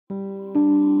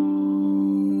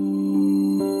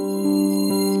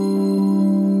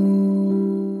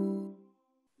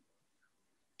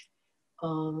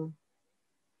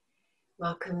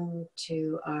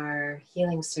to our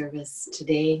healing service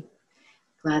today.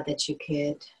 Glad that you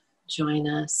could join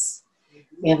us.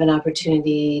 We have an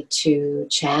opportunity to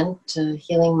chant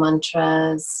healing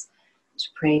mantras, to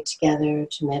pray together,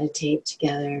 to meditate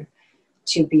together,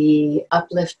 to be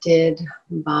uplifted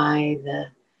by the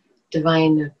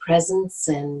divine presence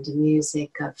and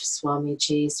music of Swami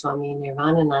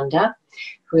Nirvanananda,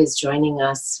 who is joining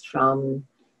us from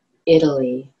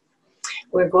Italy.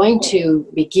 We're going to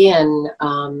begin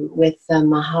with the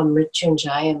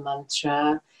Mahamrityunjaya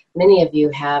mantra. Many of you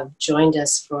have joined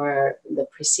us for the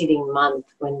preceding month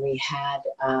when we had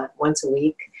once a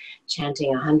week chanting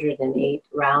 108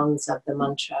 rounds of the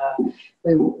mantra.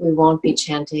 We won't be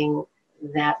chanting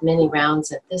that many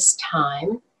rounds at this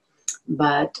time,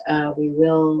 but we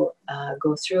will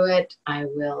go through it. I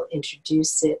will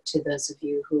introduce it to those of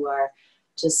you who are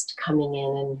just coming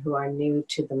in and who are new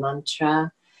to the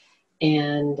mantra.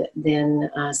 And then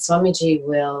Swamiji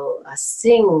will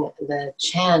sing the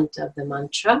chant of the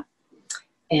mantra,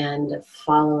 and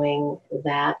following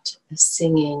that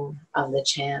singing of the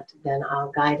chant, then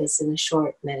I'll guide us in a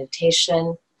short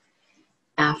meditation.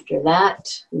 After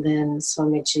that, then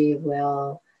Swamiji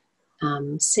will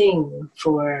sing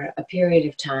for a period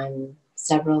of time,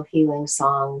 several healing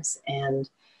songs and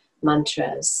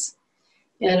mantras.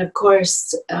 And of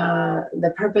course,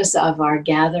 the purpose of our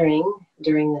gathering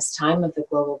during this time of the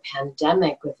global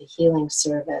pandemic with the healing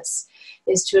service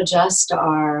is to adjust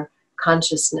our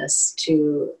consciousness,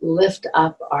 to lift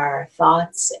up our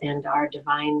thoughts and our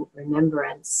divine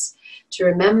remembrance, to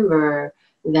remember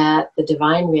that the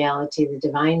divine reality, the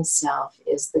divine self,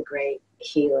 is the great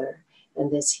healer.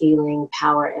 And this healing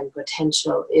power and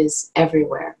potential is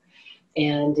everywhere.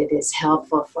 And it is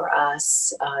helpful for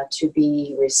us to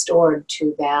be restored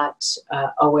to that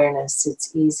awareness.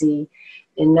 It's easy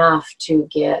enough to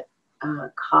get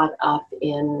caught up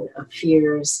in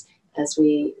fears as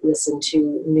we listen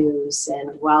to news.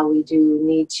 And while we do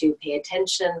need to pay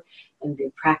attention and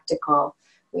be practical,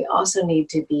 we also need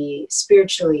to be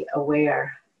spiritually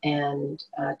aware and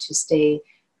to stay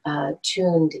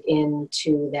tuned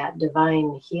into that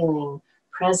divine healing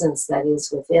presence that is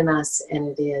within us, and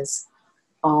it is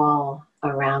all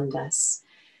around us.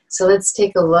 So let's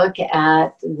take a look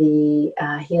at the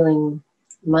healing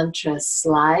mantra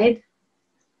slide.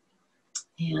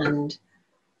 And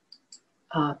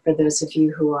for those of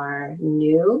you who are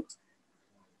new,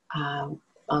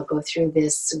 I'll go through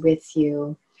this with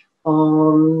you.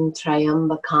 Om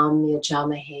Trayambakam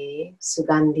Yajamahe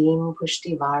Sugandhim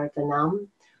Pushtivardhanam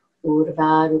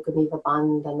Urvarukamiva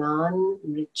Bandhanan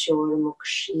Mrichor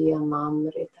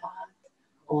Mukshiyamamritat.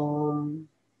 Om.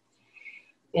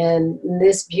 And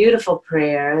this beautiful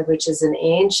prayer, which is an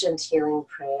ancient healing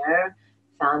prayer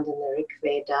found in the Rig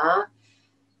Veda,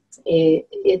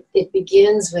 it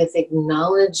begins with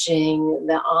acknowledging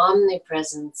the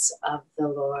omnipresence of the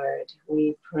Lord.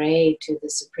 We pray to the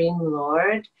Supreme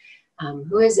Lord,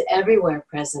 who is everywhere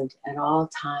present at all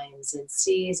times and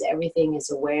sees everything,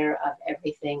 is aware of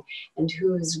everything, and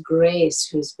whose grace,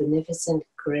 whose beneficent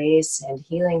grace and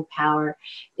healing power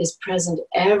is present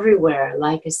everywhere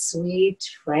like a sweet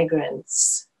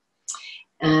fragrance.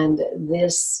 And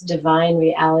this divine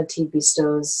reality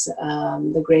bestows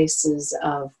the graces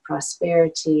of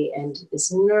prosperity and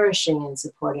is nourishing and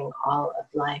supporting all of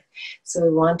life. So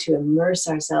we want to immerse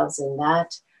ourselves in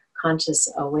that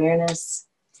conscious awareness.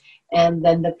 And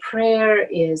then the prayer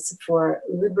is for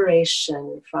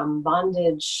liberation from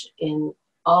bondage in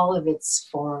all of its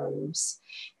forms.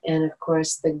 And of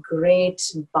course, the great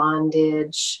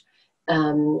bondage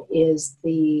is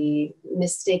the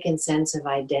mistaken sense of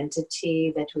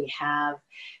identity that we have,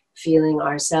 feeling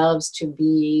ourselves to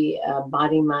be a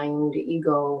body, mind,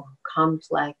 ego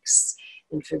complex,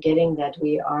 and forgetting that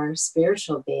we are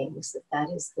spiritual beings, that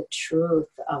is the truth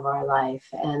of our life.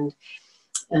 And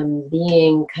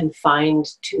being confined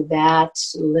to that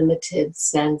limited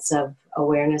sense of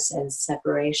awareness and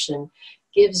separation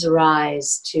gives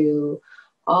rise to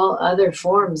all other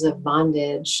forms of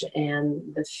bondage and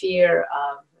the fear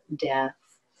of death.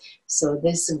 So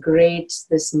this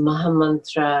Maha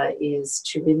Mantra is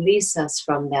to release us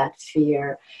from that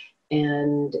fear.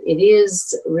 And it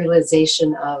is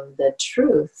realization of the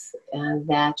truth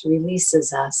that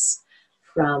releases us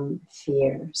from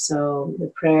fear. So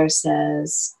the prayer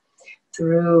says,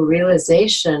 through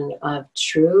realization of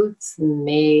truth,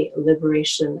 may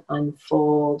liberation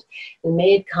unfold, and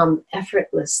may it come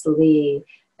effortlessly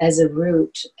as a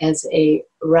root, as a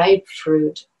ripe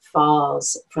fruit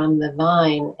falls from the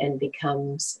vine and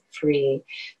becomes free.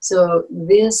 So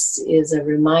this is a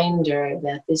reminder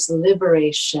that this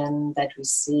liberation that we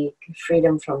seek,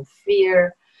 freedom from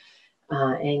fear,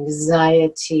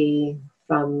 anxiety,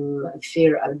 from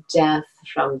fear of death,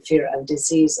 from fear of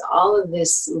disease. All of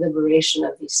this liberation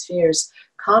of these fears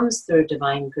comes through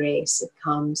divine grace. It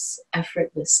comes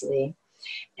effortlessly.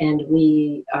 And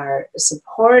we are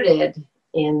supported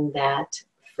in that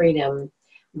freedom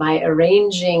by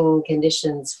arranging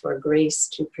conditions for grace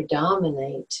to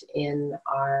predominate in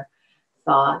our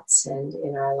thoughts and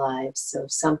in our lives. So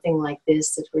something like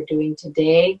this that we're doing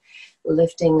today,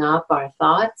 lifting up our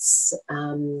thoughts,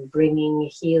 bringing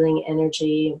healing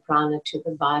energy and prana to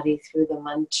the body through the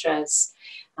mantras,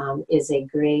 is a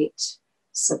great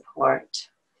support.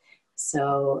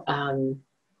 So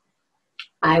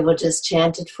I will just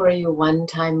chant it for you one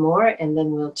time more, and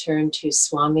then we'll turn to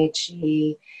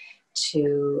Swamiji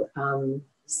to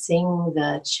sing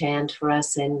the chant for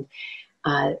us, and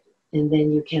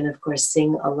then you can, of course,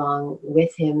 sing along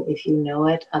with him if you know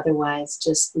it. Otherwise,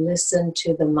 just listen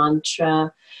to the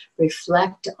mantra,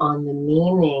 reflect on the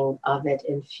meaning of it,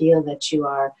 and feel that you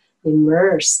are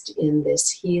immersed in this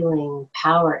healing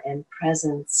power and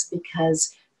presence,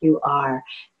 because you are.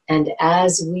 And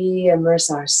as we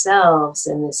immerse ourselves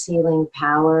in this healing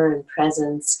power and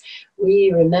presence,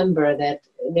 we remember that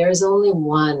there is only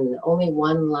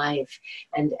one life.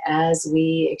 And as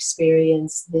we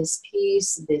experience this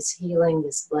peace, this healing,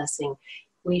 this blessing,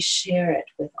 we share it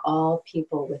with all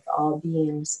people, with all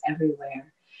beings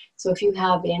everywhere. So if you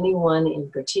have anyone in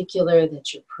particular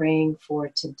that you're praying for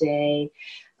today,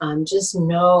 just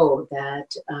know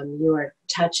that you are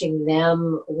touching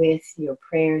them with your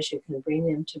prayers. You can bring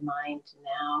them to mind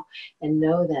now, and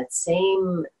know that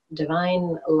same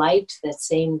divine light, that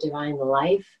same divine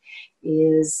life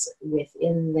is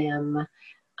within them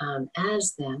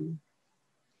as them.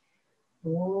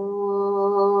 Om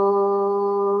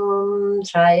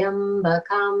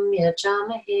Trayambakam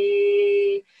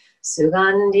Yajamahe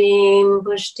Sugandhim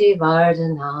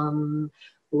Pushtivardhanam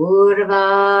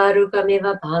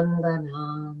Urvarukamiva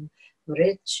Bandhanam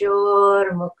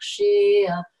Mrityor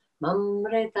Mukshya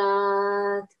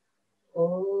Mamritat.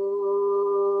 Om.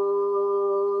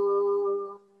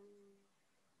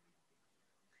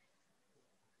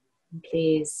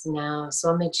 Please, now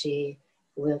Swamiji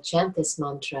will chant this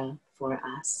mantra for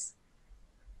us.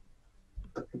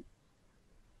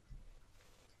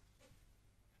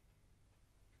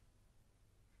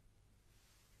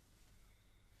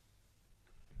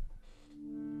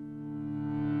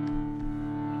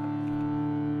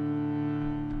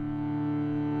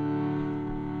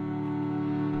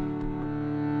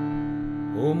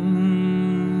 Om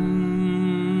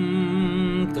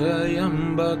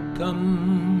Trayambakam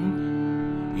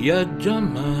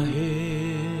Yajamahe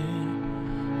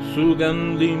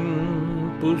Sugandhim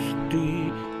Pushti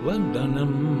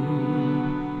Vandanam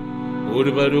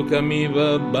Urvarukamiva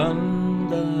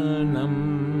Bandhanam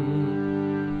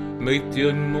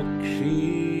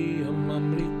Mrityunmukshiyam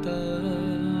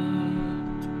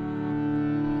Amritat.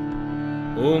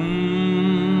 Om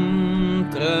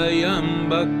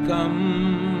Trayambakam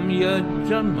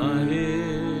Yajamahe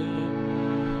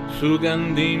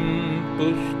Sugandhim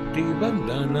Pushti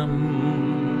Vandanam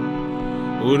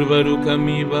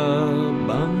Urvarukamiva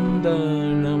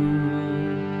Bandhanam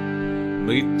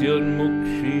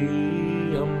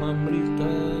Mrityunmukshiyam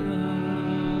Amritat.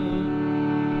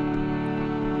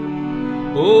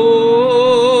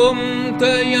 Om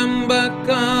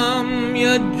Trayambakam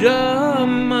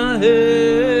Yajamahe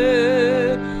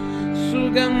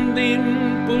Sugandhim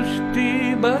Pushti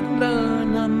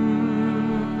Bandhanam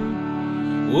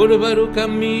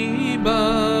Urvarukamiva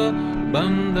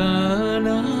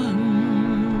Bandhanam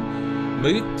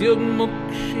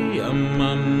Mrityunmukshiyam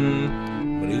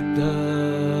Amritat.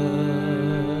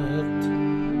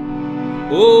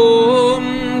 Om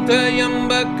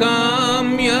Trayambakam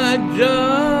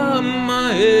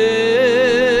Yajamahe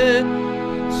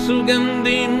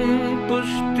Sugandhim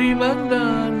Pushti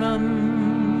Bandhanam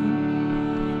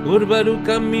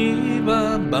Urvarukamiva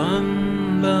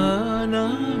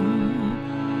Bandhanam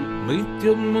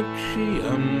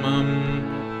Mrityunmukshiyam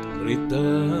Amritat.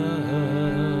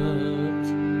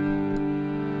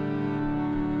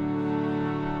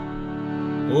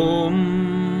 Om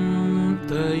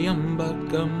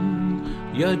Trayambakam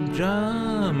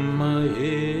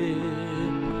Yajamahe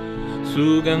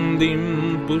Sugandhim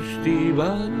Pushti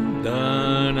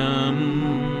Bandhanam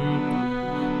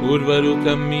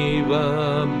Urvarukamiva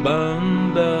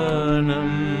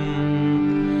Bandhanam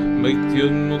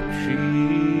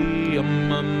Mrityunmukshiyam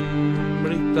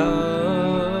Amritat.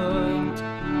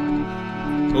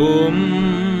 Om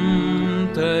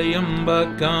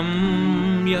Trayambakam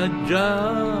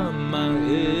Yajamahe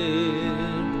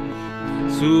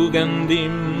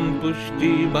Sugandhim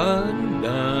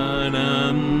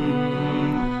pushtivardhanam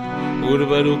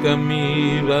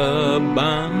Urvarukamiva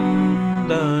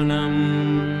bandhanam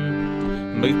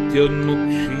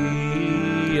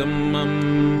Mrityunmukshiyamam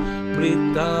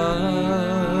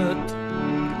Pritat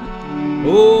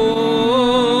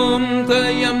Om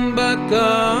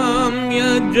Tayambakam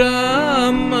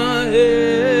Yajamahe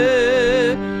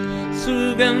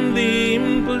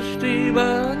Sugandhim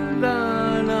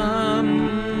pushtivardhanam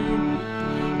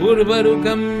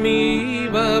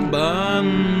Urvarukamiva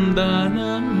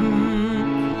bandhanam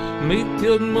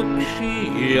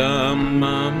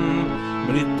Mrityunmukshiyamam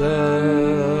Mritat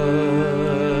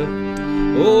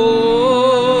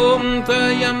Om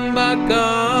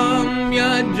Tayambakam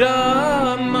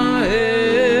Yajamahe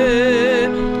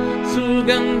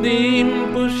Sugandhim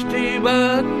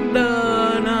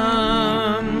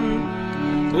pushtivardhanam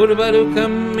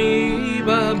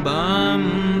Urvarukamiva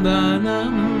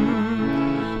bandhanam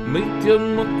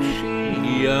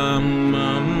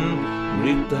Mrityunmukshiyamam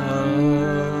Mritat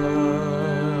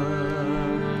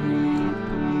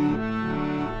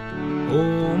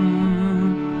Om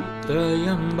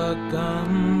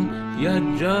Trayambakam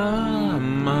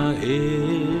Yajamahe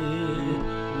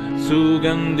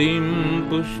Sugandhim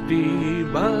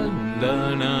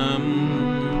pushtivardhanam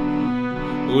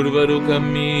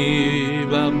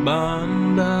Urvarukamiva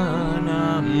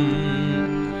bandhanam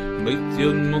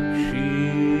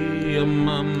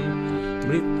Mrityunmukshiyamam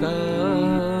Mritat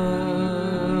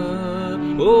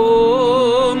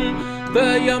Om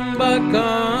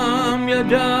Trayambakam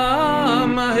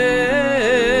Yajamahe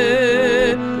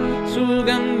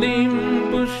Sugandhim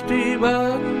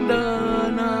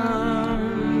pushtivardhanam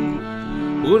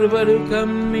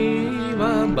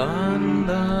Urvarukamiva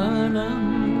bandhanam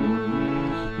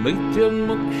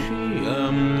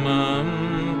Mrityunmukshiyamam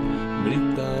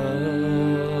Mritat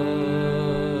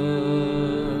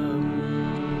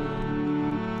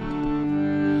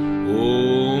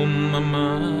Om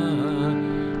Namah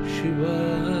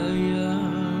Shivaya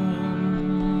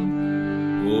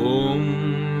Om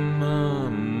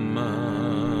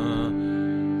Namah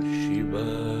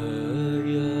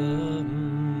Shivaya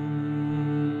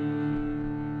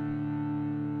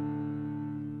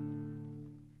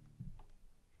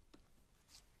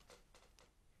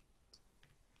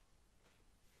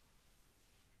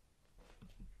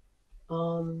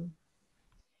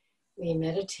We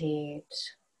meditate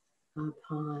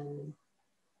upon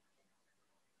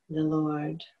the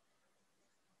Lord,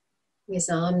 who is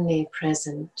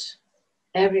omnipresent,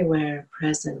 everywhere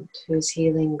present, whose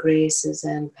healing graces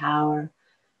and power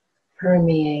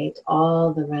permeate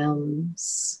all the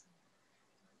realms,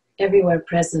 everywhere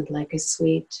present like a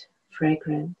sweet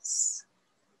fragrance.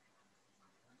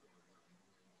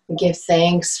 We give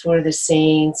thanks for the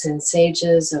saints and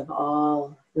sages of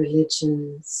all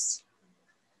religions,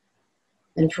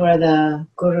 and for the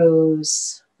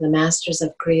gurus, the masters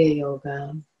of Kriya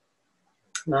Yoga,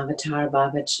 Avatar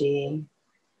Babaji,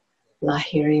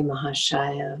 Lahiri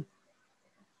Mahashaya,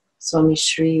 Swami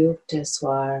Sri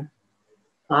Yukteswar,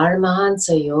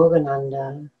 Paramahansa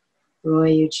Yogananda, Roy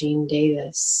Eugene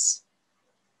Davis,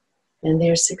 and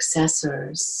their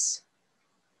successors.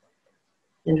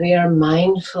 And we are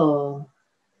mindful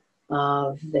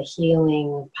of the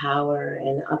healing power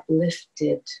and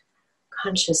uplifted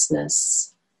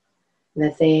consciousness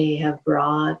that they have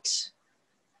brought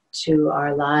to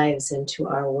our lives and to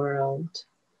our world.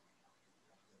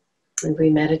 And we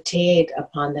meditate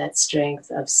upon that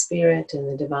strength of spirit and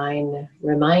the divine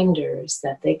reminders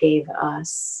that they gave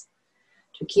us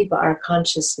to keep our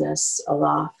consciousness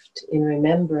aloft in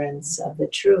remembrance of the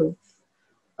truth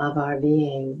of our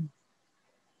being,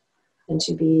 and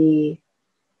to be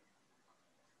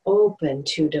open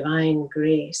to divine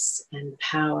grace and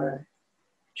power,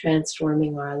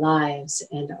 transforming our lives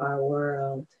and our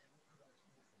world.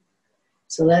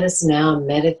 So let us now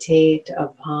meditate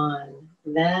upon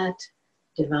that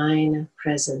divine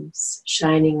presence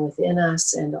shining within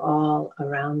us and all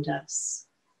around us.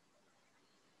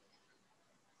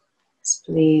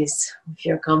 So please, if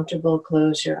you're comfortable,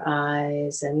 close your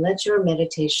eyes and let your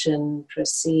meditation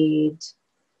proceed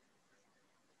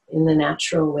in the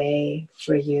natural way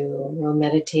for you. We'll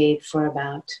meditate for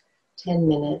about 10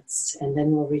 minutes and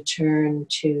then we'll return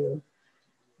to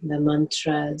the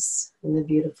mantras and the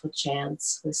beautiful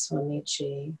chants with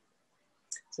Swamiji.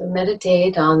 So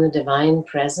meditate on the divine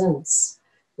presence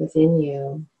within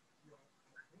you.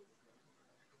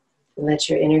 Let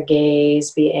your inner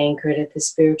gaze be anchored at the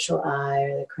spiritual eye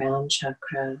or the crown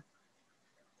chakra.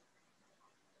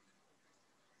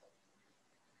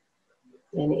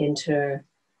 Then enter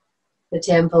the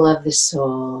temple of the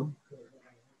soul.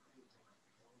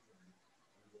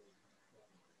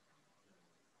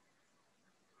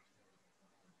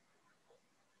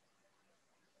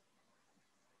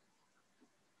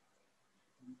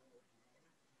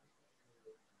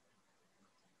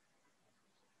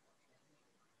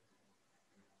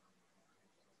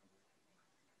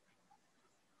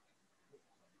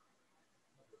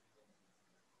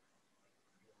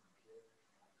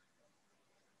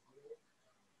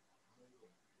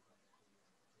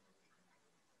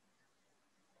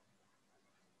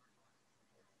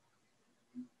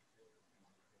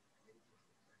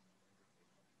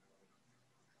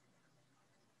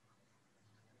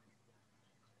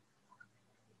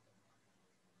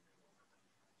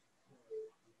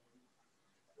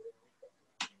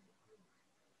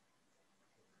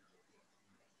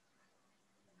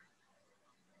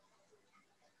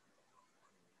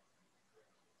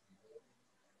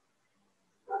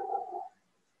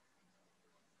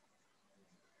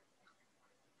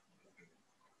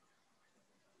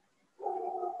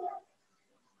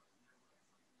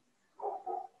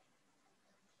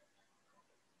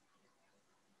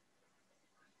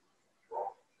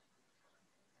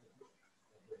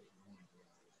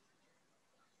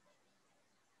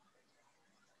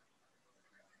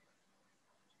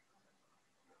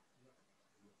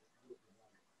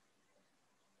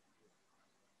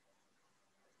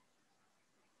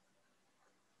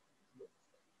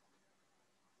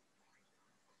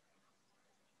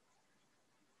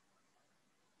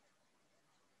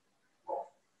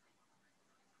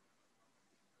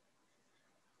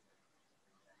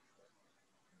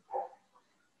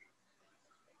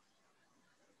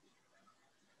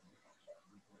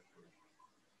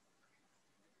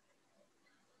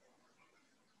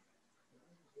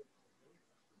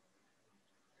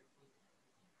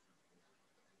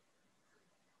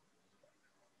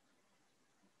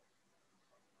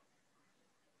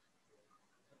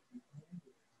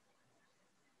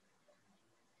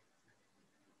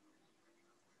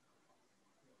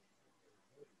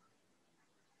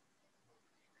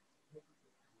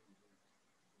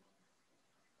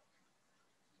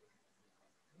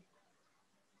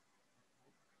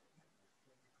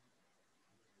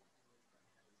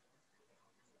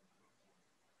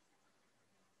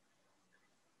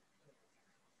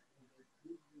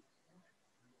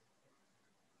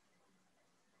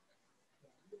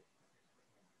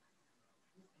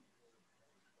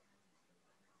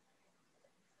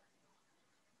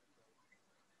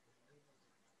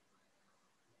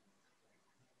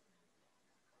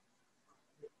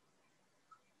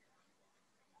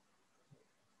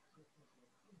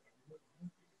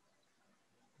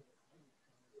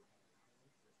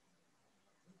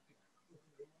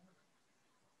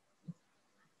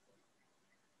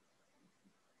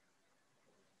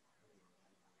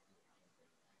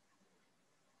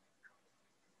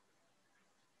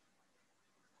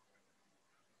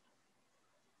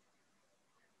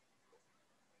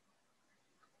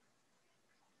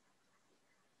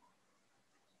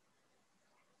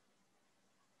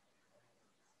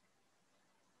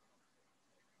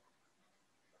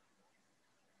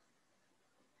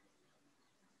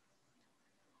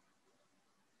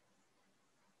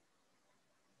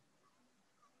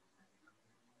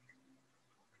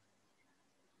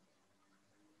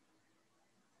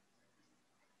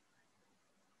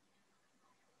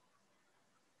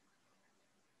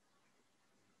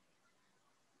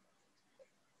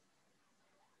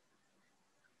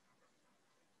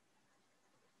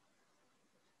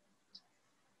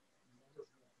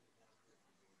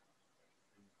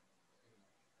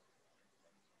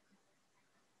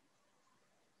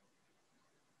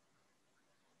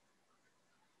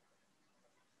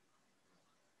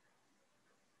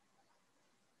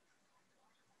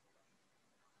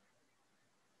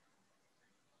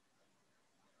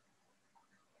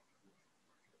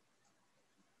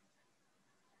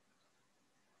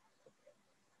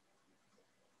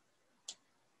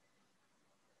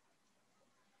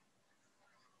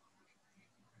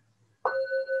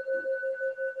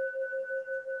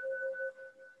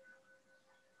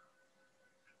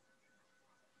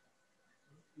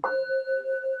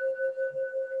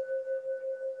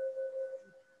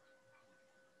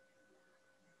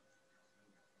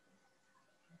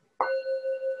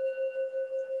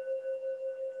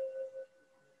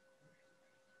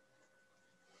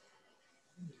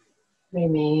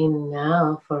 Remain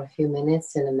now for a few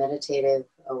minutes in a meditative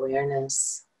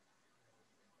awareness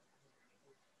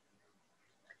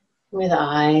with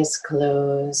eyes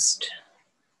closed.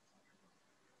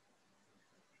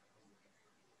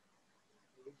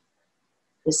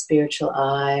 The spiritual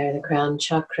eye or the crown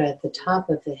chakra at the top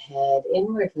of the head,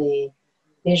 inwardly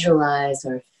visualize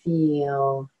or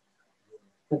feel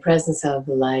the presence of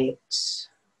light,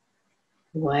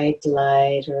 white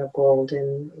light or a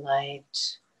golden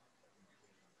light.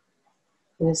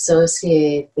 And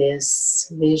associate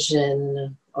this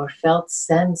vision or felt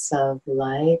sense of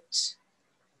light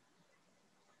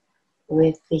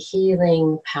with the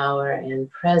healing power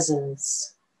and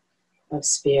presence of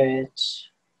spirit,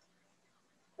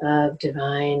 of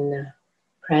divine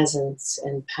presence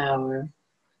and power.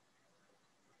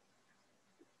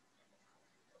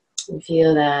 You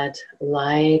feel that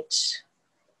light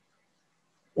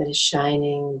that is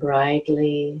shining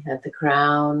brightly at the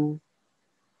crown.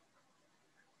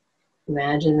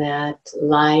 Imagine that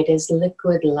light is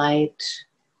liquid light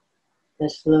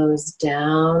that flows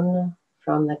down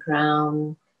from the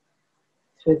crown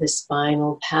through the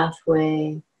spinal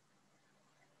pathway,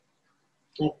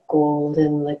 like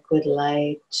golden liquid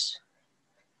light,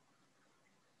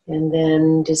 and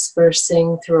then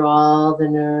dispersing through all the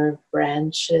nerve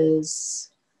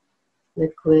branches,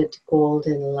 liquid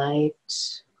golden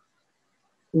light,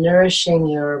 nourishing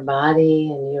your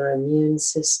body and your immune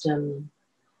system.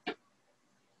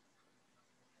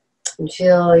 And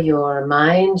fill your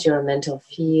mind, your mental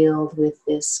field with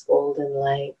this golden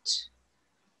light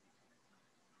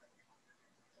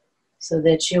so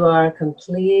that you are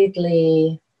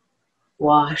completely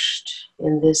washed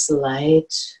in this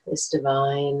light, this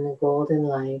divine golden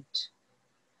light.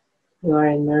 You are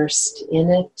immersed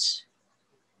in it.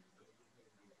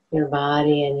 Your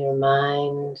body and your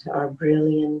mind are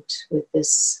brilliant with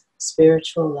this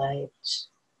spiritual light.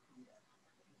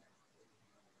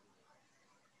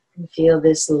 You feel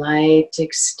this light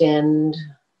extend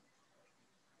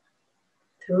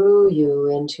through you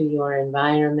into your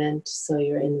environment, so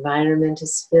your environment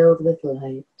is filled with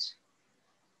light.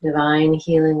 Divine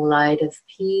healing light of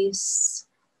peace,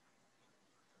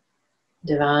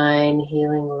 divine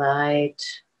healing light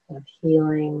of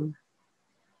healing,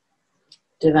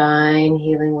 divine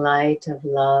healing light of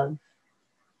love,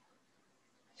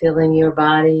 filling your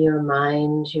body, your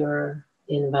mind, your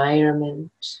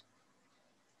environment.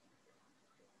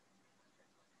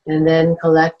 And then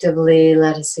collectively,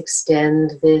 let us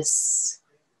extend this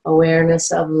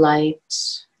awareness of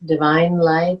light, divine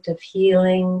light of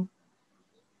healing,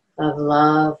 of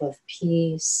love, of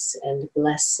peace and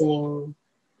blessing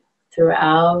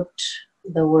throughout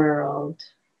the world.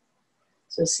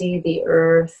 So see the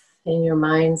earth in your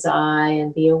mind's eye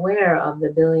and be aware of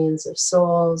the billions of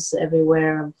souls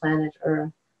everywhere on planet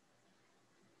Earth.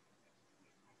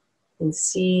 And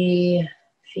see,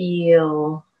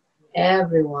 feel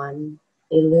everyone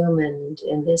illumined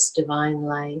in this divine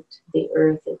light, the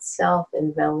earth itself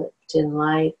enveloped in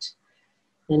light,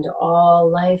 and all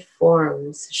life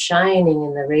forms shining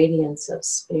in the radiance of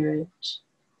spirit,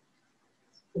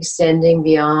 extending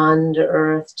beyond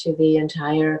earth to the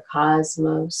entire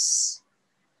cosmos,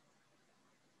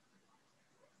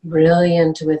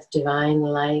 brilliant with divine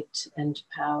light and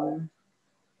power.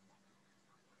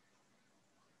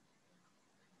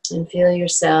 And feel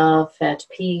yourself at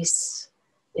peace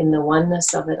in the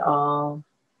oneness of it all,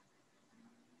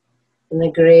 in the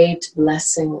great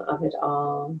blessing of it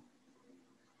all.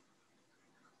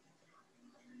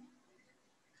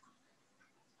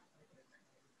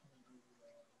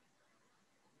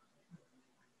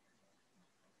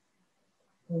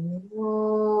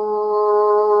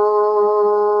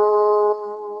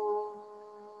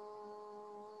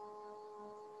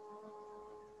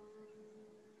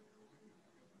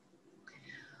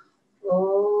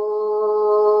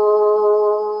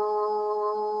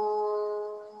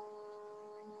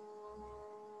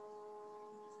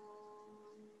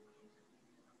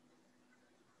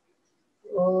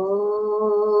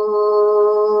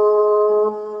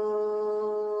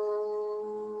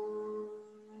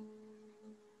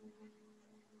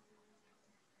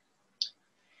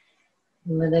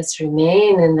 Let us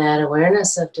remain in that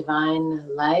awareness of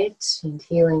divine light and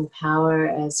healing power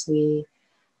as we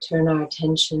turn our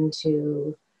attention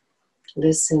to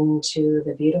listen to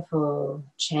the beautiful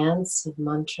chants of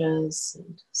mantras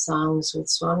and songs with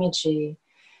Swamiji,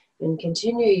 and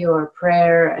continue your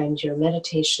prayer and your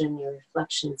meditation, your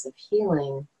reflections of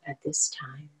healing at this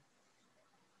time.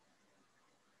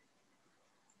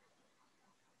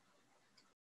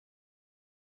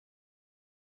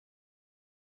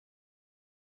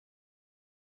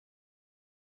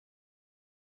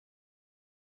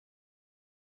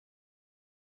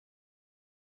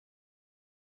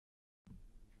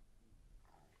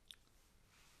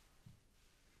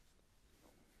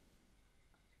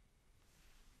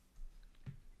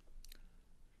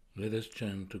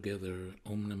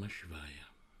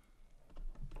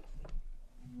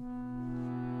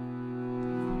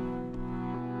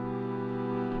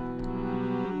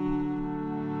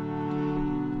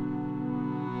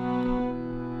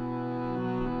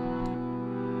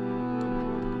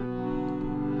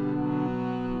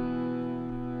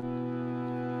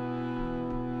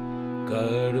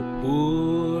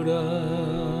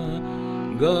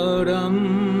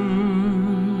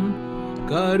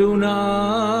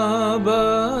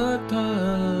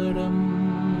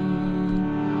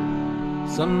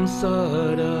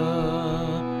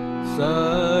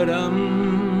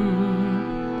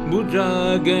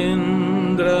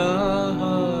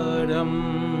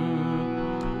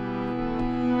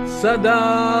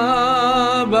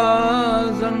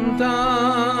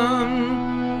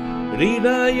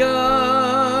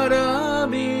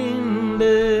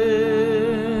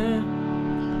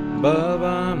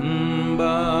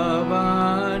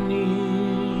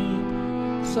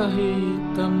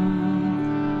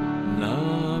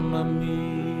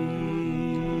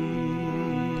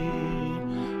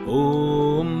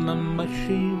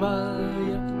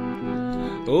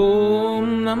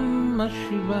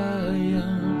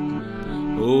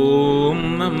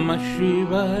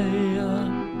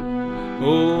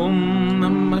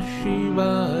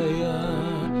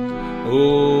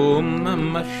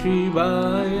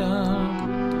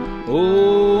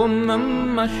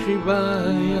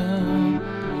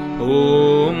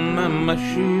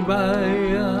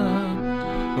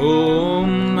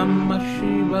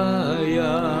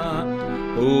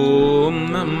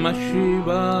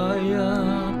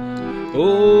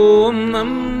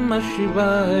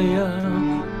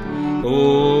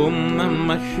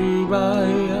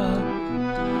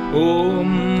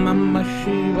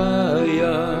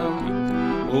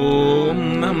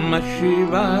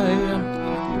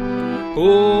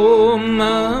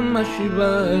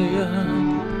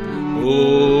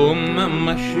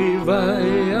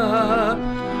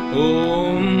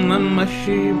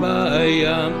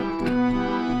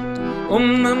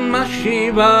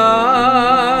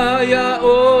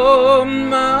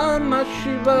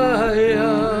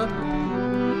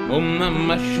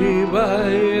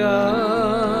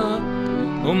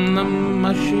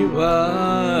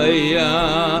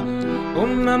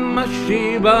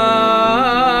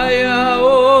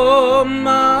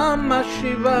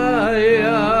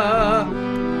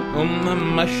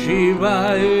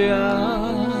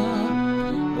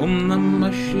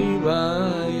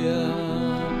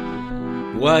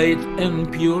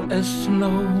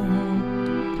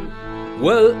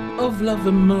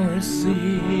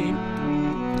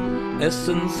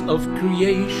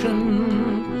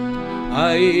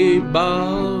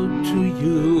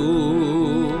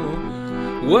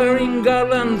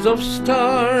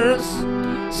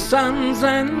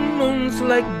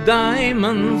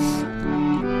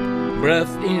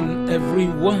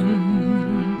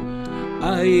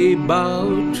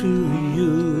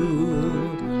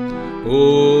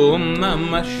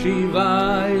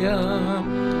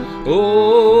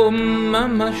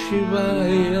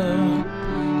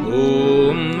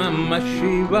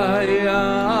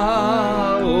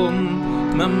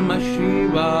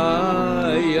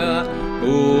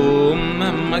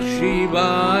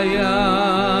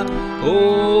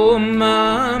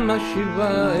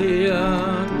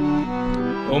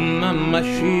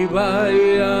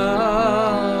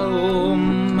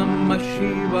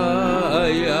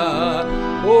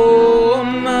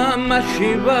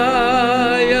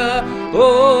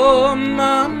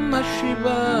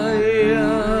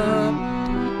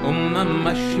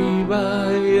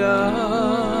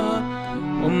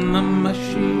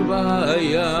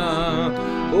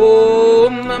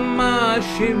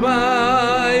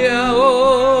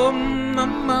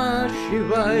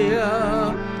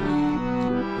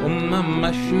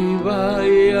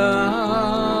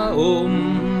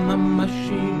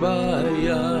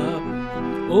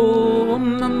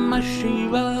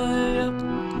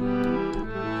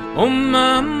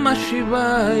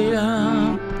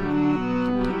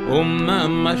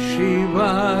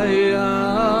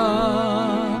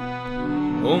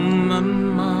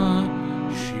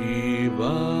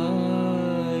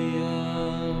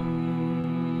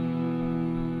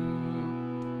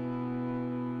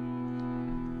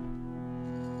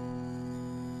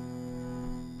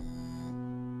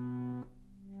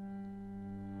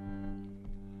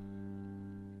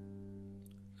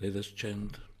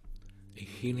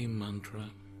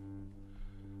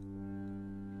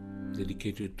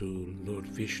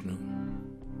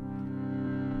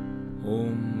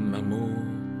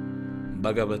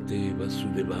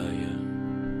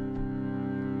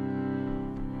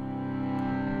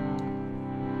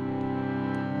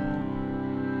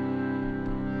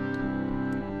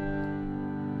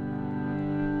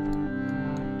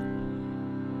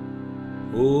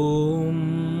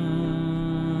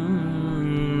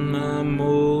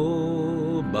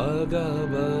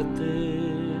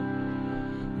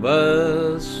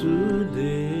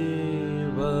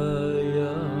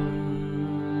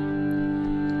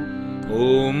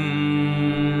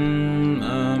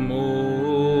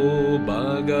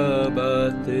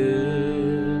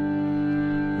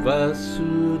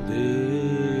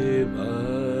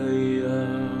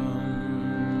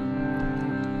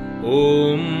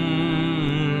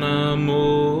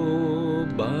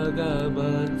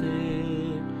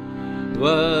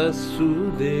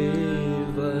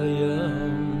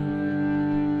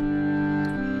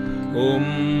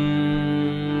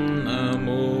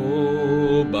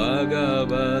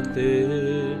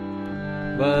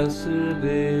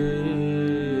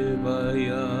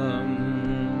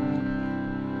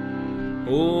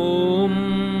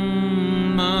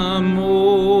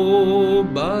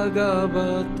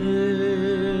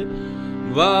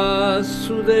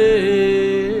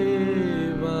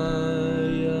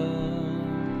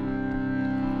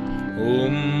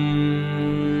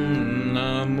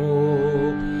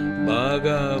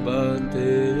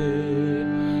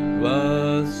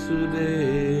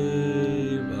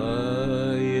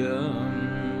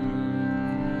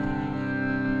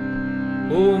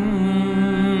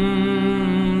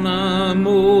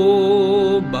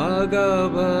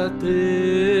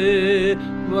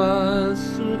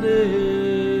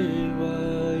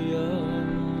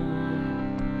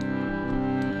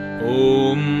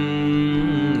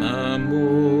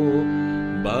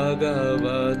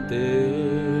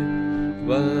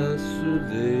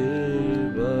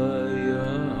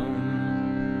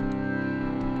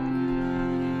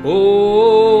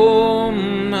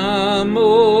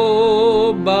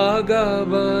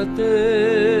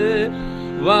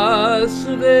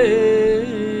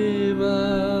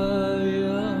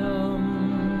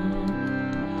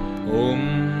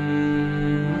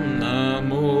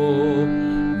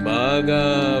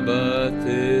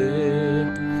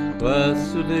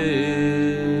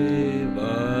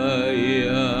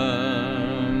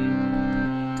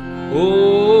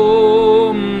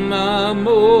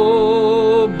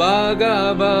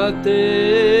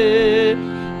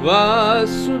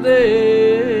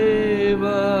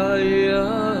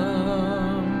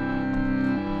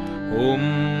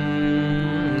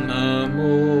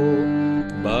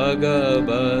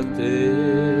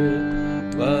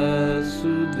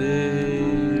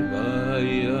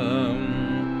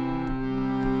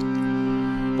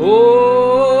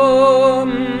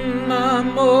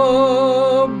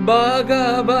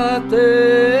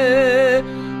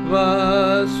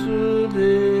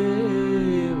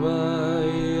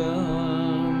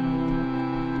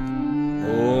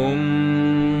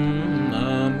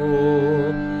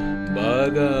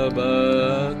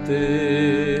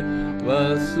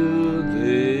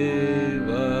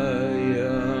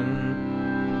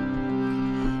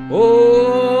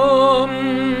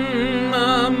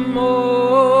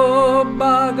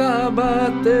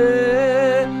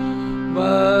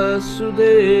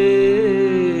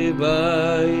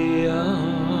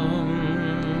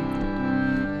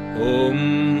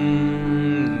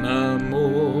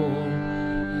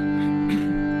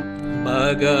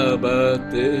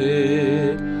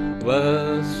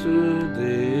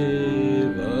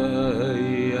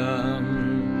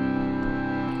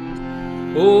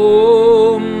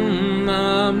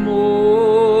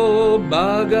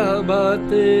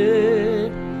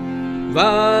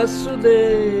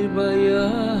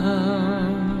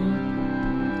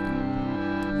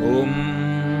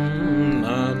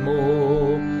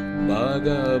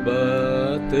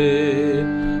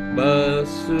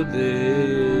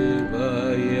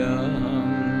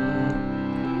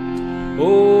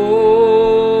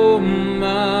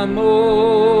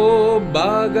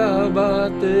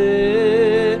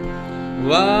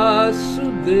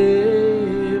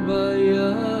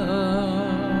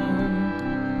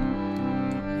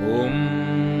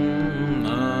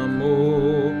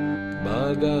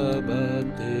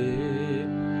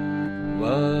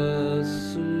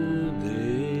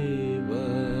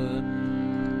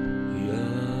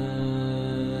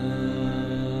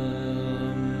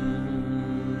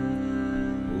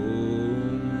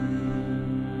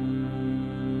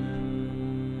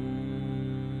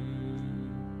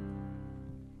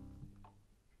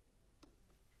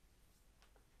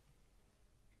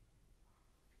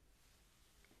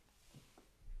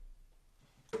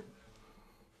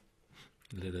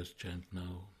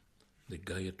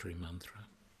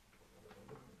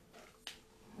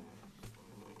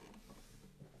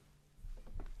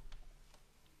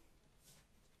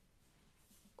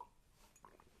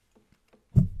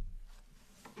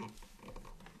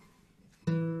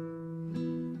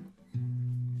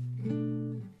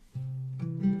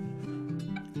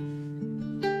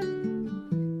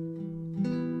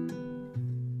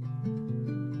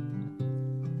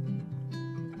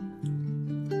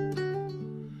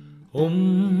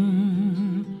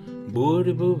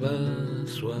 Bhurbhuva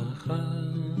Swaha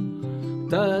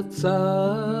Tatsabitur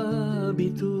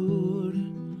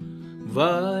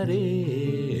Varenyam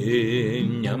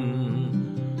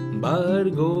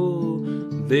Bargo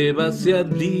Devasya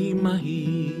Dhimahi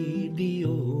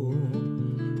Diyo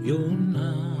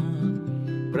Yona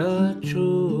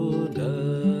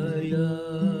Prachodayat.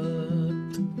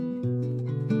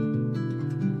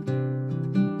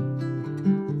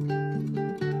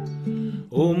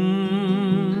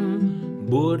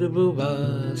 Bhurbhuva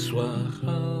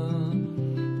Swaha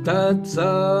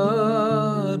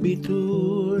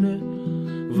Tatsabitur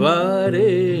Varenyam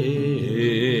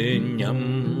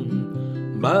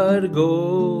Bargo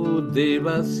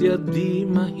Devasya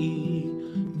Dhimahi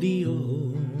Diyo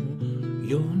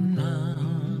Yona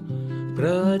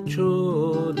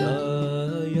Prachodayat.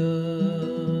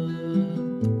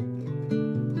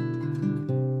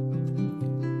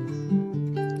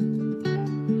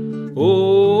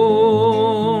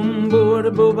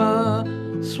 Bhurbhuva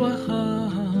Swaha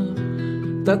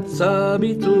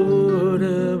Tatsabitur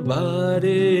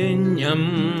Varenyam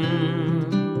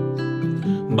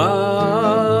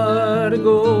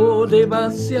Bargo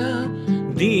Devasya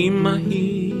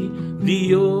Dhimahi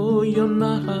Diyo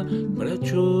Yona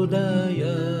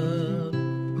Prachodayat.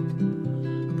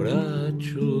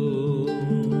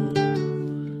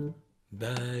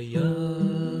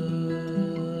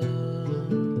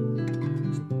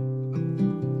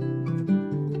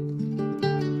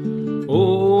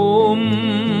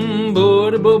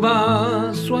 Bhurbhuva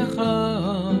Swaha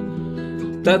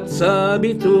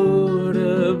Tatsabitur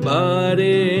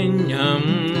Varenyam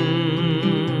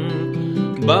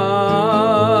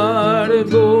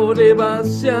Bargo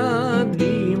Devasya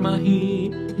Dhimahi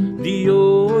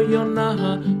Diyo Yona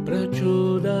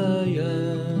Prachodayat.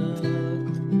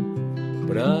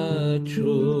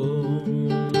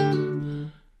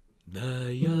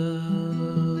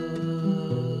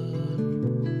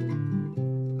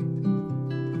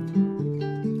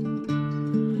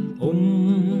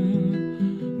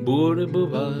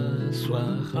 Bhurbhuva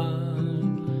Swaha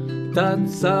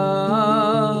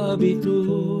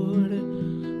Tatsabitur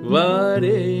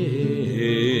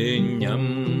Varenyam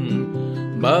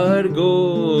Bargo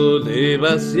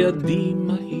Devasya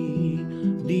Dhimahi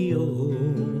Diyo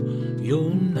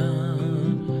Yona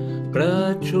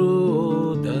Prachodayat.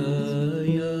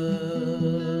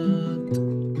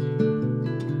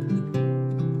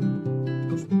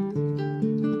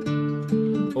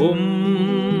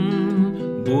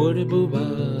 Bhurbhuva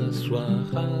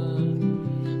Swaha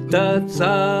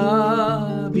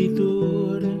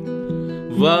Tatsabitur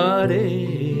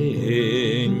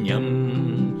Varenyam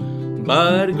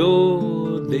Bargo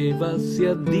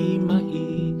Devasya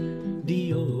Dhimahi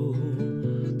Diyo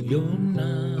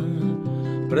Yona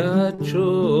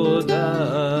Prachodayat.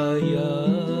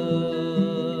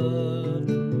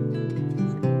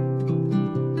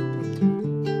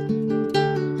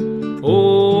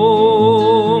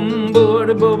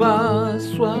 Bhurbhuva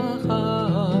Swaha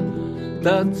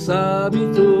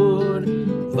Tatsabitur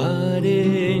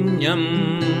Varenyam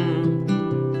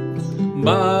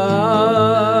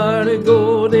Bargo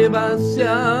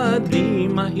Devasya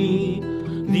Dhimahi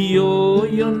Diyo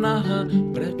Yona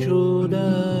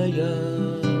Prachodayat.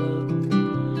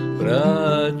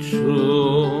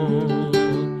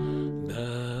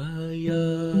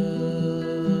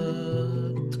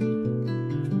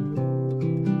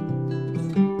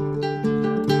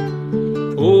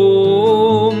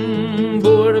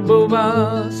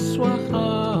 Bhurbhuva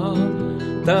Swaha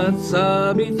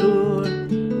Tatsabitur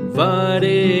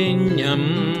Varenyam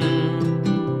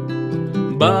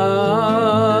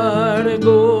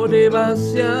Bargo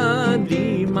Devasya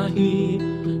Dhimahi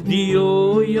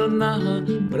Diyo Yona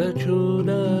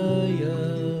Prachodayat.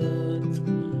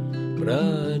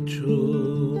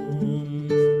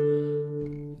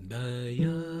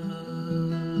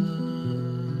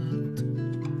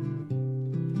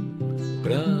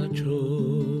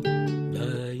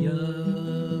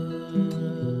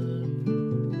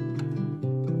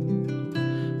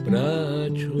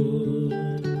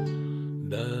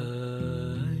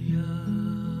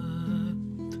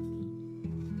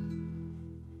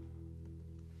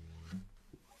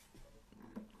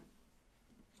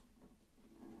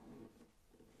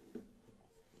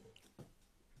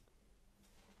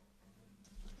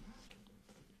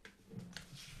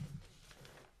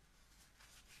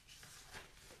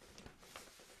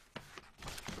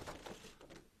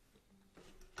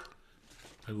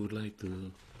 I would like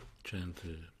to chant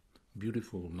a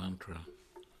beautiful mantra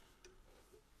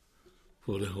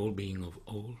for the whole being of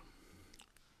all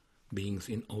beings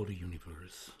in all the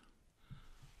universe.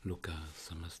 Loka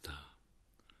Samasta.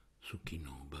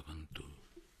 Sukhino Bhavantu.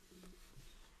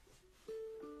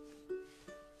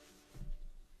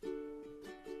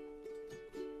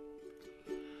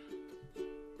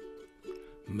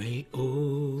 May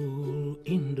all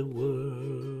in the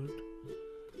world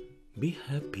be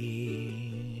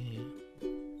happy.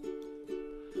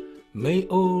 May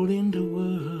all in the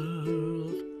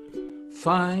world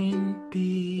find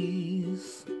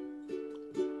peace.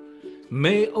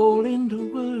 May all in the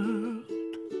world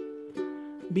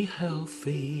be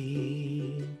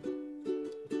healthy.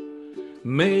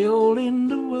 May all in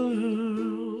the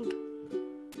world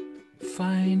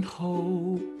find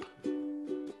hope.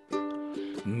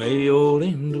 May all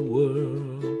in the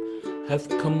world have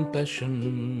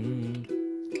compassion.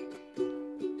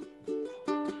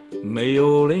 May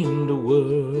all in the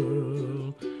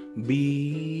world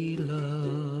be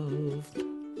loved.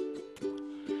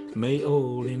 May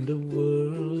all in the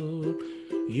world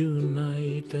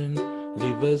unite and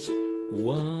live as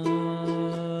one.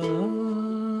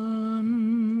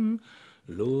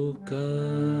 Loka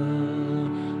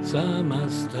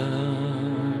samasta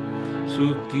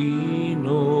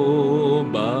Sukhino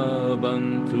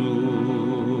Bhavantu.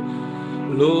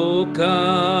 Loka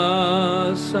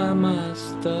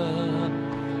samasta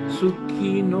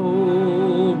Sukhino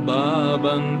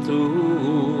Bhavantu.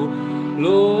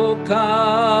 Loka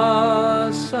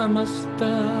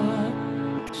samasta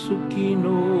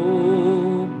Sukhino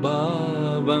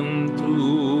Bhavantu.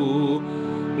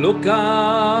 Loka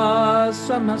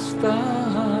samasta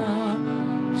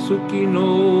Sukhino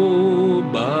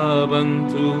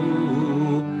Bhavantu.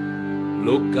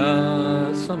 Loka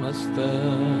samasta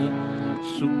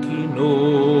Sukhino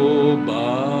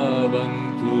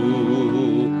Bhavantu.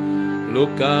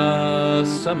 Loka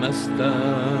samasta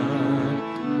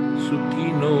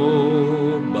Sukhino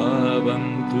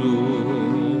Bhavantu.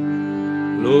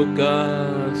 Loka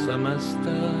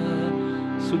samasta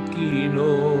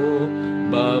Sukhino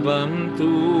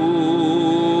Bhavantu.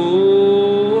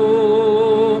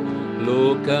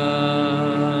 Loka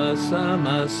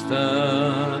samasta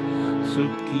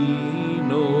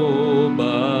Sukhino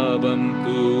Bhavantu.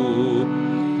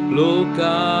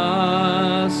 Loka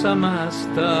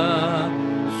samasta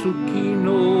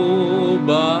Sukhino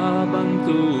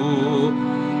Bhavantu.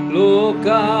 Loka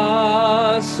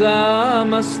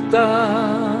samasta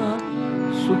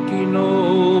Sukhino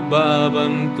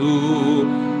Bhavantu.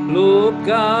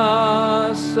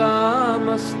 Loka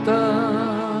samasta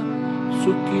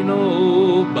Sukhino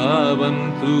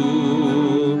Bhavantu.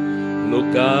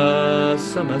 Loka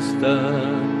samasta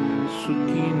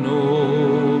Sukhino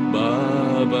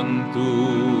Bhavantu.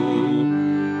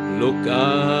 Loka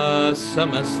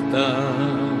samasta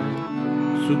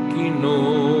Sukhino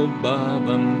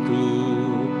Bhavantu.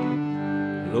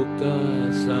 Loka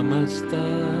samasta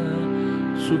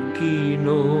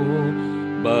Sukhino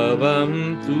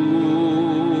Bhavantu.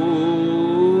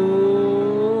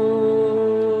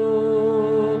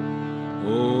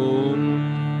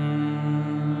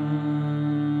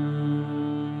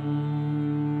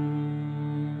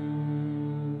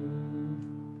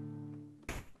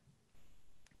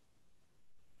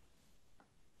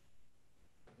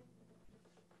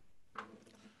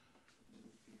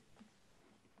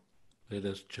 Let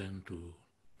us chant to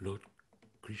Lord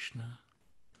Krishna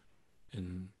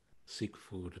and seek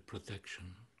for the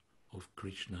protection of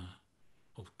Krishna,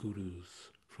 of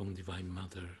Gurus, from Divine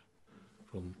Mother,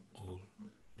 from all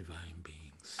divine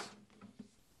beings.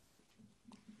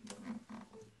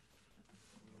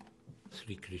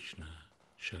 Sri Krishna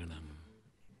Sharanam.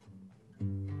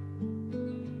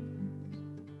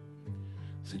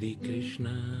 Sri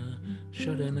Krishna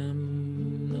Sharanam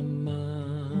Namah.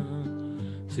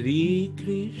 Sri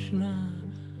Krishna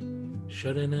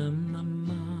Sharanam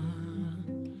Namah.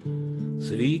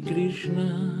 Sri Krishna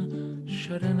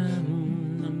Sharanam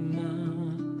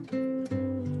Namah.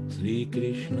 Sri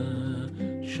Krishna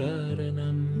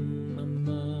Sharanam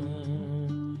Namah.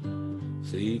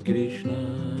 Sri Krishna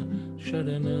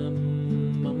Sharanam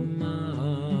Namah.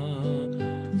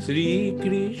 Sri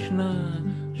Krishna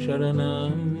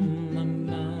Sharanam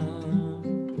Namah.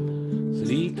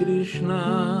 Sri Krishna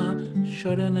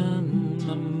Sharanam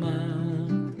Namah.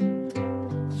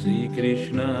 Sri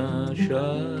Krishna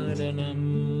Sharanam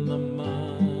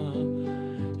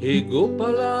Namah. He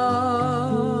Gopalam,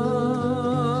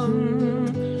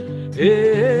 He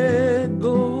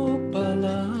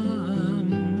Gopalam,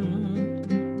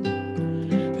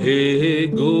 He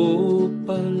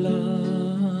Gopalam,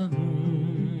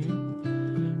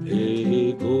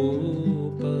 He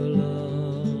Gopalam.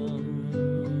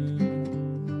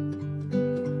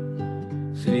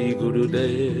 Sri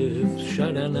Gurudev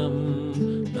Sharanam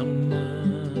Namah.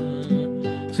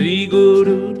 Sri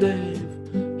Gurudev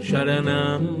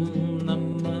Sharanam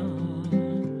Namma,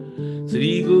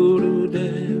 Sri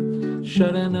Gurudev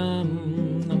Sharanam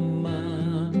Namma,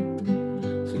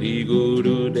 Sri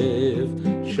Gurudev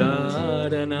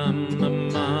Sharanam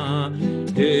Namma.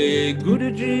 Hey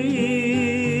Guruji,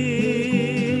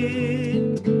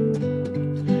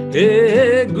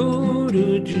 hey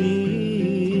Guruji,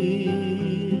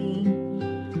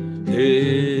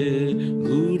 hey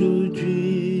Guruji,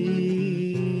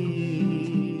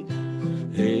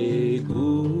 hey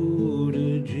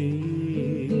Guruji.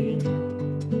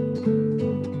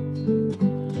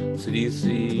 Sri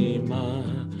Sima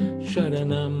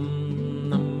Sharanam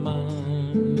Namma,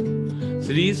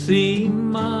 Sri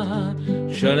Sima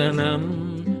Sharanam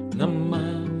Namma,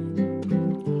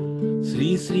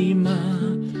 Sri Sima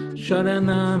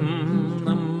Sharanam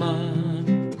Namma,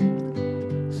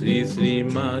 Sri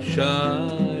Sima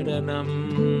Sharanam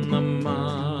Namma.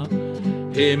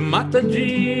 Hey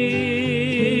Mataji,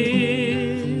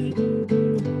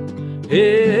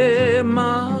 hey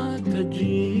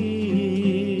Mataji,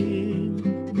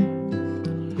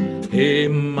 hey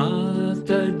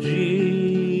Mataji,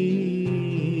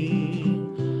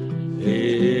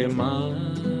 hey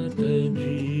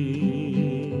Mataji.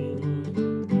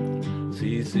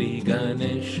 Sri Sri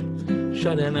Ganesh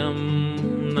Sharanam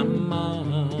Namma,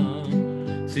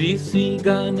 Sri Sri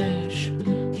Ganesh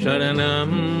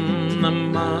Sharanam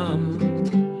Namma,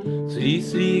 Sri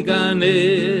Sri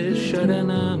Ganesh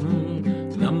Sharanam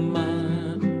Namma,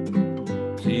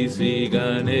 Sri Sri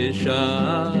Ganesh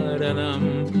Sharanam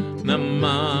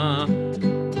Namma.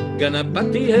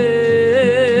 Ganapati hai,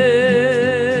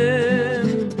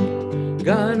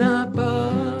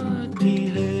 Ganapati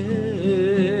hai,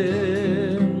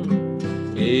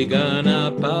 Hey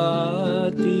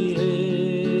Ganapati hai,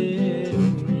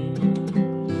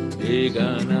 Hey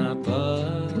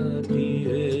Ganapati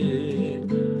hai.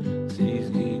 Sri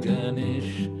Sri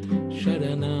Ganesh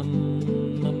Sharanam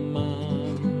Namma,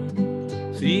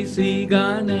 Sri Sri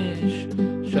Ganesh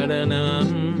Sharanam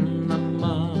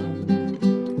Namma,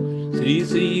 Sri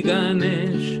Sri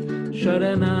Ganesh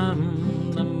Sharanam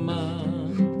Namma,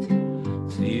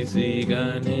 Sri Sri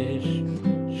Ganesh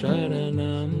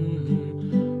Sharanam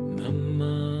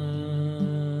Namma.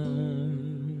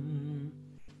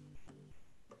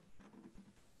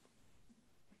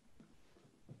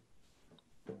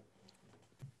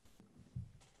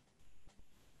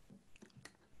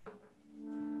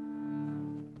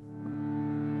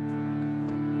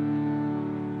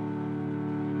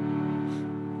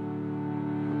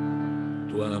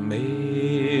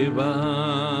 Tvameva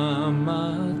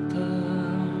Mata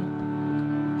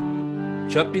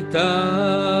Chapita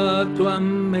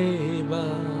Tvameva,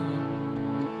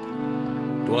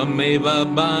 Tvameva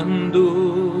Bandhu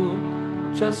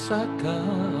Chasaka,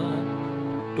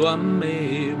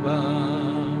 Tvameva,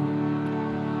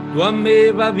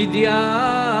 Tvameva Vidya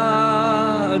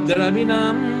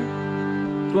Dravinam,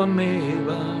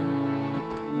 Tvameva,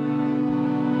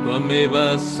 Tvameva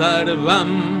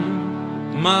Sarvam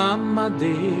Mama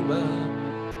Deva,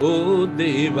 O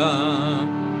Deva,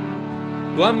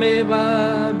 Tvameva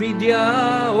Vidya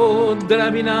O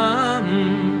Dravinam,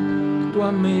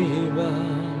 Tvameva,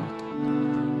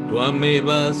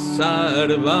 Tvameva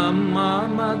Sarvam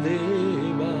Mama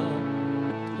Deva,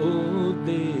 O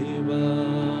Deva.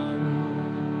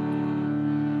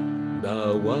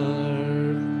 Thou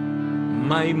art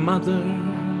my mother,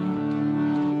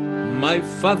 my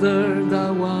father,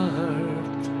 thou art.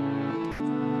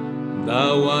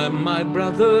 Thou art my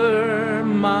brother,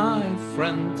 my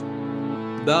friend,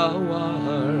 thou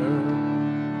art.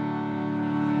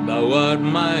 Thou art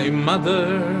my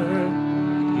mother,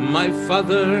 my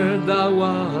father, thou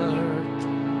art.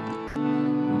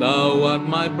 Thou art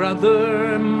my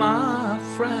brother, my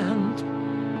friend,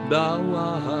 thou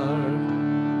art.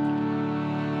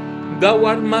 Thou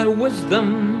art my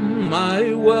wisdom,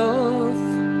 my wealth,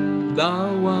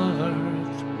 thou art.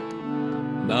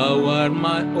 Thou art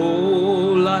my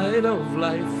oh light of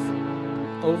life,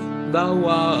 thou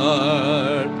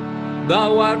art.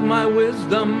 Thou art my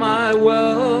wisdom, my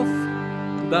wealth,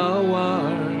 thou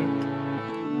art.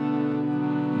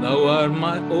 Thou art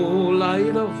my oh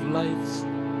light of lights,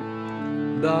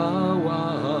 thou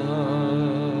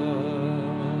art.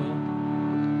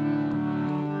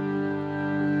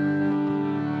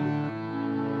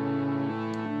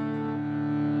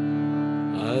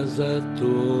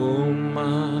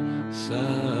 Azatoma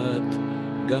Sat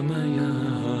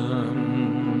Gamayam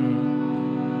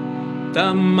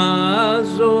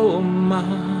Tamazoma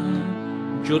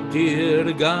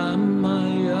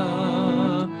Jyotirgamaya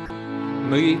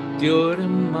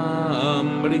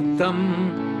Mrityormamritam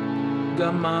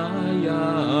Gamaya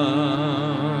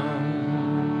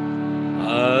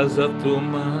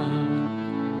Azatuma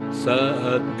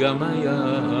Sadgamaya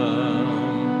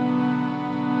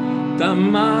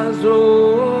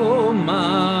Tamazoma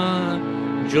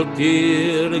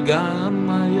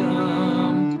Jyotirgamaya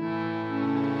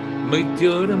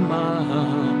Mrityurma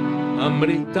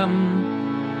Amritam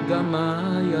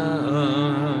Gamaya.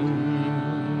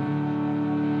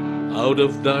 Out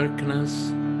of darkness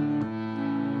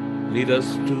lead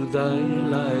us to thy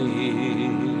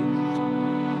light.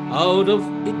 Out of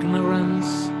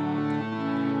ignorance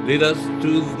lead us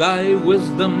to thy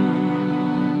wisdom.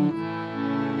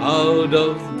 Out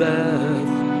of death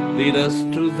lead us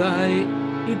to thy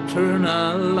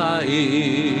eternal life.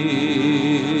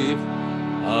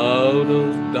 Out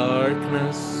of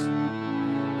darkness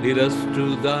lead us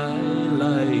to thy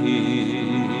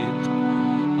light.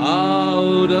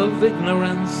 Out of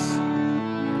ignorance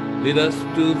lead us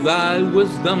to thy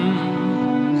wisdom.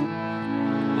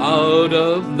 Out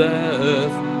of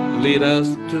death lead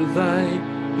us to thy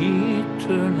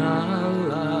eternal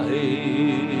life.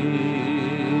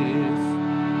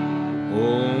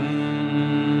 Om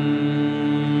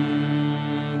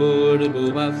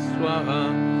Bhurabhuva Swaha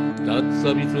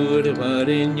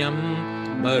Tatsaviturvarenyam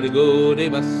Bhargo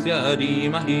Devasya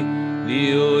Dhimahi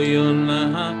Dhiyo Yona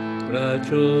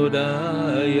Prachodayat.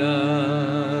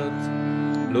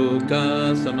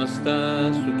 Loka samasta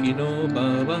sukhino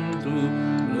bhavantu.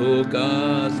 Loka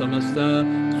samasta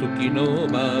sukhino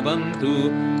bhavantu.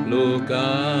 Loka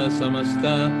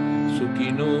samasta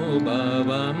sukhino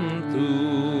bhavantu.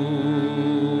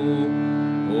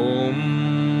 Om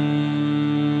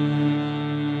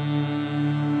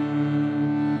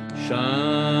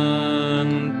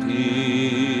Shanti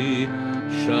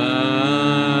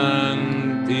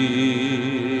Shanti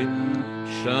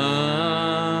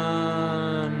Shanti.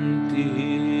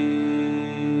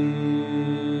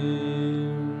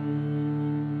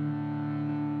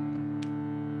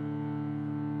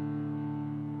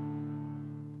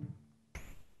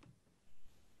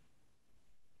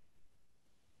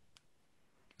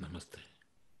 Namaste.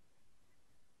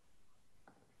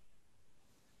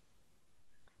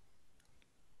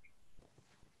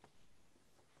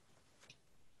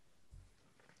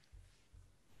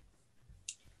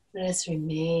 Let us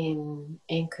remain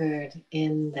anchored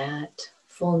in that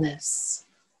fullness,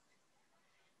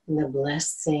 in the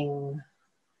blessing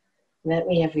that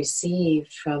we have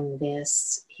received from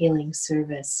this healing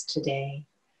service today.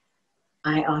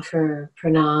 I offer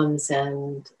pranams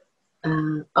and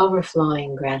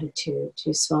overflowing gratitude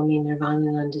to Swami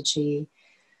Nirvanananda ji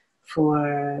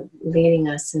for leading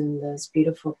us in those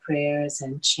beautiful prayers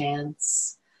and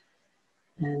chants,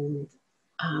 and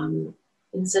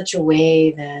in such a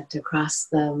way that across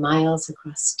the miles,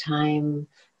 across time,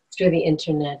 through the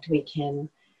internet, we can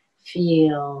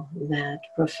feel that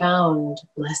profound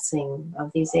blessing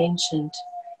of these ancient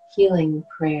healing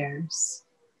prayers.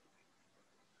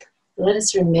 Let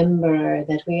us remember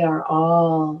that we are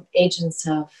all agents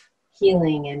of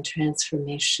healing and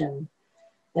transformation,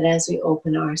 that as we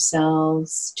open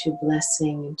ourselves to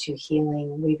blessing and to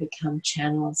healing, we become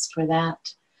channels for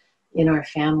that in our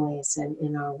families and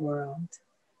in our world.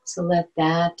 So let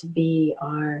that be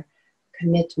our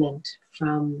commitment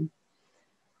from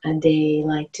a day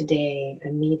like today, a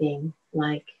meeting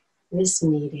like this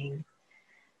meeting.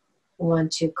 I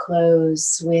want to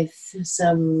close with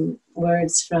some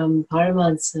words from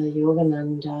Paramahansa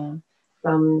Yogananda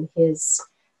from his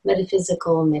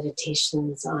metaphysical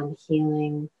meditations on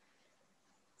healing,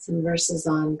 some verses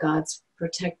on God's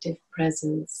protective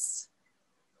presence.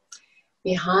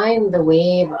 Behind the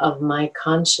wave of my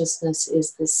consciousness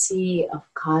is the sea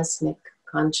of cosmic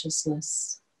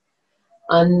consciousness.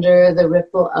 Under the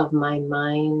ripple of my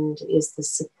mind is the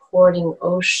supporting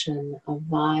ocean of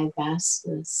thy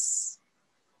vastness.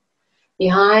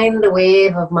 Behind the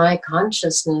wave of my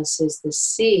consciousness is the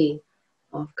sea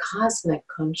of cosmic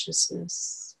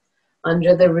consciousness.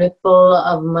 Under the ripple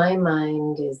of my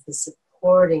mind is the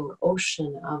supporting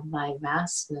ocean of thy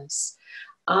vastness.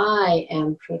 I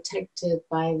am protected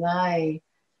by thy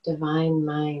divine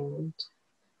mind.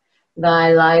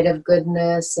 Thy light of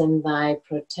goodness and thy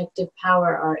protective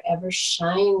power are ever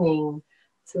shining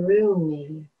through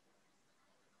me.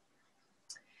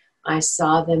 I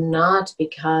saw them not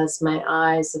because my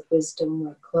eyes of wisdom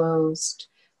were closed.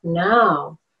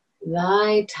 Now,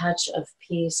 thy touch of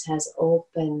peace has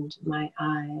opened my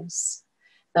eyes.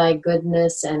 Thy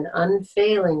goodness and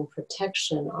unfailing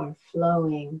protection are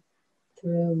flowing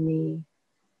through me.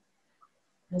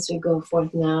 As we go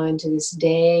forth now into this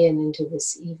day and into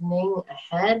this evening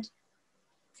ahead,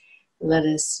 let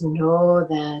us know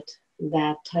that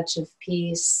that touch of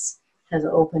peace has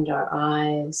opened our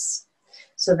eyes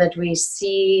so that we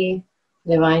see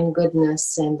divine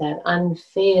goodness and that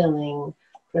unfailing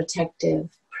protective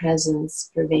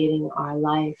presence pervading our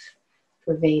life,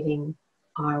 pervading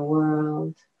our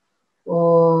world.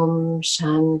 Om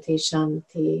Shanti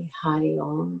Shanti Hari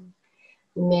Om.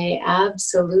 May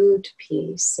absolute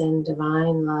peace and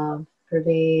divine love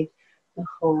pervade the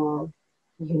whole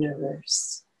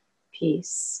universe.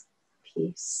 Peace,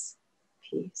 peace,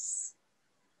 peace.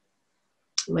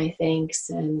 My thanks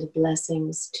and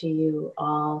blessings to you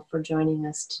all for joining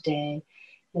us today.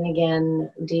 And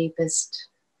again, deepest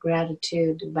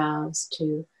gratitude vows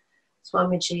to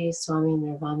Swamiji, Swami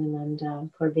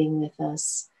Nirvanananda for being with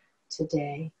us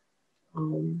today.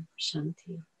 Om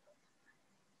Shanti.